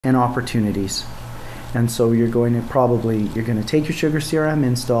and opportunities. And so you're going to take your Sugar CRM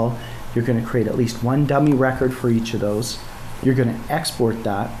install, you're going to create at least one dummy record for each of those. You're going to export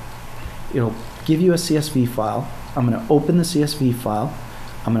that. It'll give you a CSV file. I'm going to open the CSV file.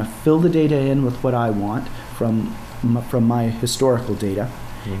 I'm going to fill the data in with what I want from my historical data,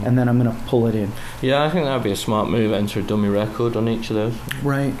 and then I'm going to pull it in. Yeah, I think that would be a smart move, enter a dummy record on each of those.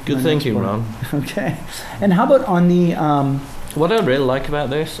 Right. Good thinking, Ron. Okay. And how about on the... what I really like about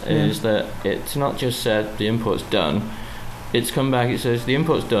this is that it's not just said the import's done, it's come back, it says the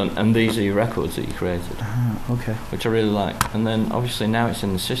import's done and these are your records that you created. Okay. Which I really like. And then obviously now it's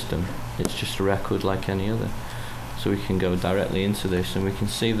in the system, it's just a record like any other. So we can go directly into this and we can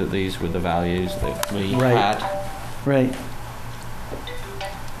see that these were the values that we had. Right.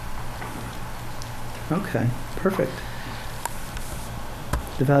 Okay, perfect.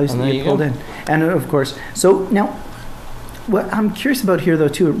 The values that you pulled in. And of course, so now, what I'm curious about here though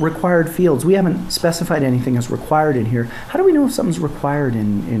too, required fields. We haven't specified anything as required in here. How do we know if something's required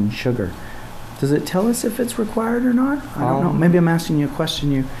in Sugar? Does it tell us if it's required or not? I don't know. Maybe I'm asking you a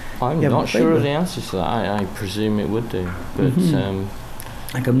question I'm not sure of the answer to that. I presume it would do, but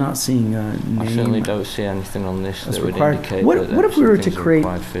like I'm not seeing a name. I certainly don't see anything on this that would required. indicate what if we were to create?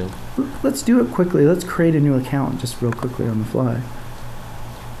 Field. Let's do it quickly. Let's create a new account just real quickly on the fly.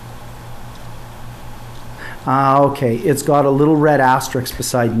 Okay, it's got a little red asterisk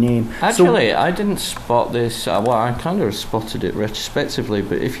beside name. Actually, so, I didn't spot this. Well, I kind of spotted it retrospectively,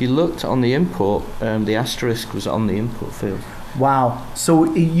 but if you looked on the import, the asterisk was on the input field. Wow. So,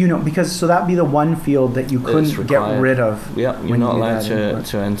 so that'd be the one field that you couldn't get rid of. Yeah, you're not allowed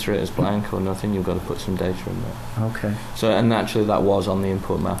to enter it as blank or nothing. You've got to put some data in there. Okay. So, and actually that was on the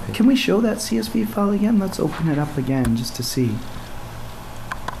input mapping. Can we show that CSV file again? Let's open it up again just to see.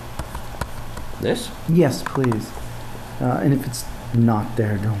 This? Yes, please. And if it's not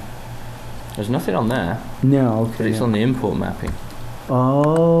there, don't. There's nothing on there. No, okay. But it's on the import mapping.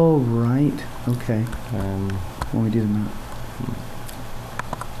 Oh, right. Okay. When we do the map.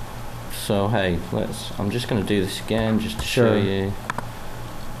 So hey, I'm just going to do this again just to show you.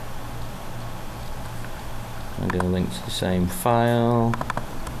 I'm going to link to the same file.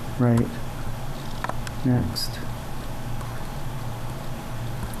 Right. Next.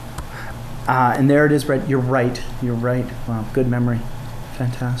 And there it is, right. You're right. Wow, good memory.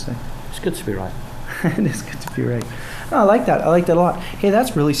 Fantastic. It's good to be right. It is good to be right. Oh, I like that. I like that a lot. Hey,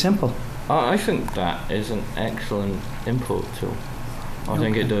 that's really simple. I think that is an excellent import tool. I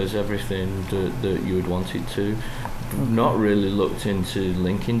think it does everything that you would want it to. Not really looked into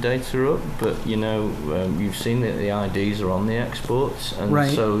linking data up, but you've seen that the IDs are on the exports, and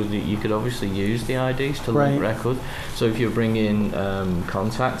so you could obviously use the IDs to link records. So if you're bringing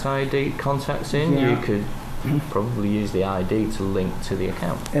contacts in, you could probably use the ID to link to the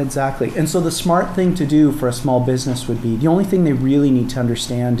account. Exactly. And so the smart thing to do for a small business would be, the only thing they really need to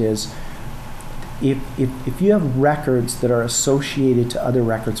understand is if you have records that are associated to other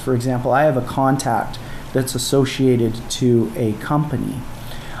records. For example, I have a contact that's associated to a company.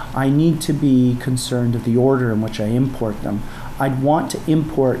 I need to be concerned of the order in which I import them. I'd want to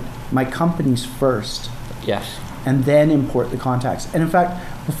import my companies first. Yes. And then import the contacts. And in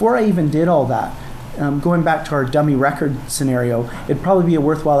fact, before I even did all that, going back to our dummy record scenario, it'd probably be a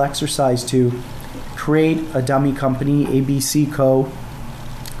worthwhile exercise to create a dummy company, ABC Co.,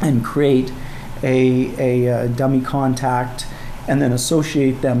 and create a dummy contact, and then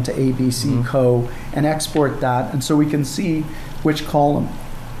associate them to ABC Co. and export that, and so we can see which column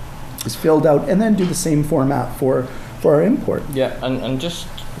is filled out, and then do the same format for our import. Yeah, and just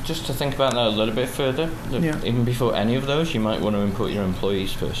to think about that a little bit further, even before any of those, you might want to import your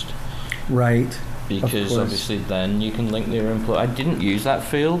employees first. Right. Because obviously then you can link their employee. I didn't use that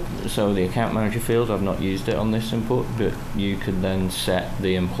field, so the account manager field, I've not used it on this import, but you could then set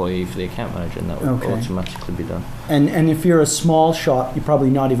the employee for the account manager, and that would automatically be done. And if you're a small shop, you're probably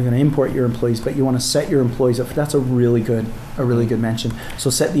not even going to import your employees, but you want to set your employees up. That's a really good mention. So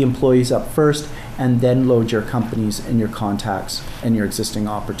set the employees up first, and then load your companies and your contacts and your existing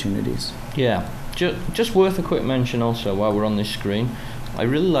opportunities. Yeah, just worth a quick mention also while we're on this screen. I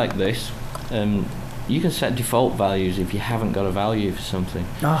really like this. You can set default values if you haven't got a value for something.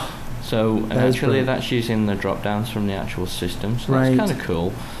 So actually that's using the drop downs from the actual system, so that's kind of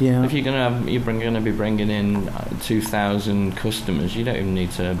cool. Yeah. If you're going to be bringing in 2,000 customers, you don't even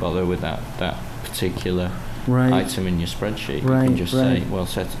need to bother with that particular item in your spreadsheet. You can just say, well,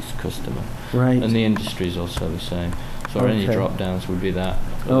 set it to customer. Right. And the industry is also the same. So any drop downs would be that.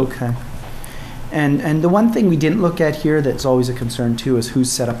 Okay. And the one thing we didn't look at here that's always a concern too is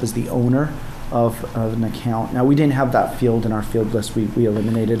who's set up as the owner of an account. Now, we didn't have that field in our field list. We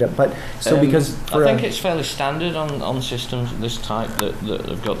eliminated it. But so because I think it's fairly standard on systems of this type that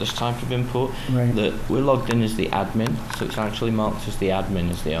have got this type of input, right, that we're logged in as the admin, so it's actually marked as the admin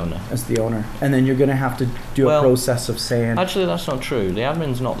as the owner. As the owner. And then you're going to have to do a process of saying... Actually, that's not true. The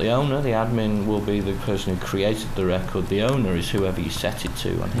admin's not the owner. The admin will be the person who created the record. The owner is whoever you set it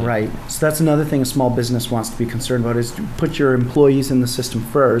to. Right. So that's another thing a small business wants to be concerned about, is to put your employees in the system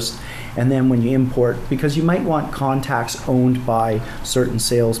first, and then when you import, because you might want contacts owned by certain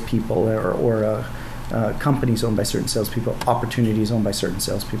salespeople, or companies owned by certain salespeople, opportunities owned by certain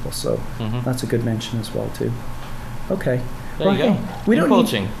salespeople. So that's a good mention as well too. Okay. There you go. We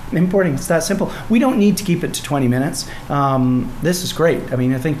importing. Importing. It's that simple. We don't need to keep it to 20 minutes. This is great. I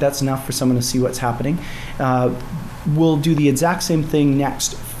mean, I think that's enough for someone to see what's happening. We'll do the exact same thing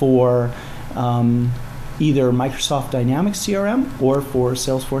next for either Microsoft Dynamics CRM or for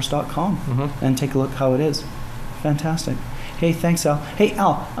Salesforce.com, and take a look how it is. Fantastic. Hey, thanks, Al. Hey,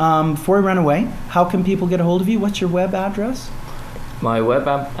 Al, before we run away, how can people get a hold of you? What's your web address? My web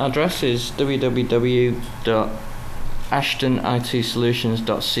address is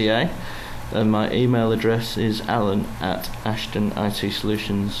www.ashtonitsolutions.ca, and my email address is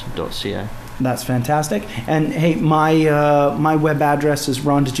alan@ashtonitsolutions.ca. That's fantastic. And hey, my web address is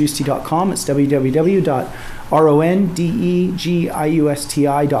rondegiusti.com. It's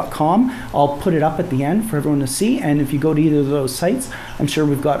www.rondegiusti.com. I'll put it up at the end for everyone to see. And if you go to either of those sites, I'm sure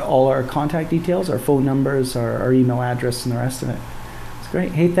we've got all our contact details, our phone numbers, our email address, and the rest of it. It's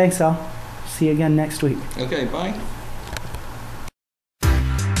great. Hey, thanks, Al. See you again next week. Okay, bye.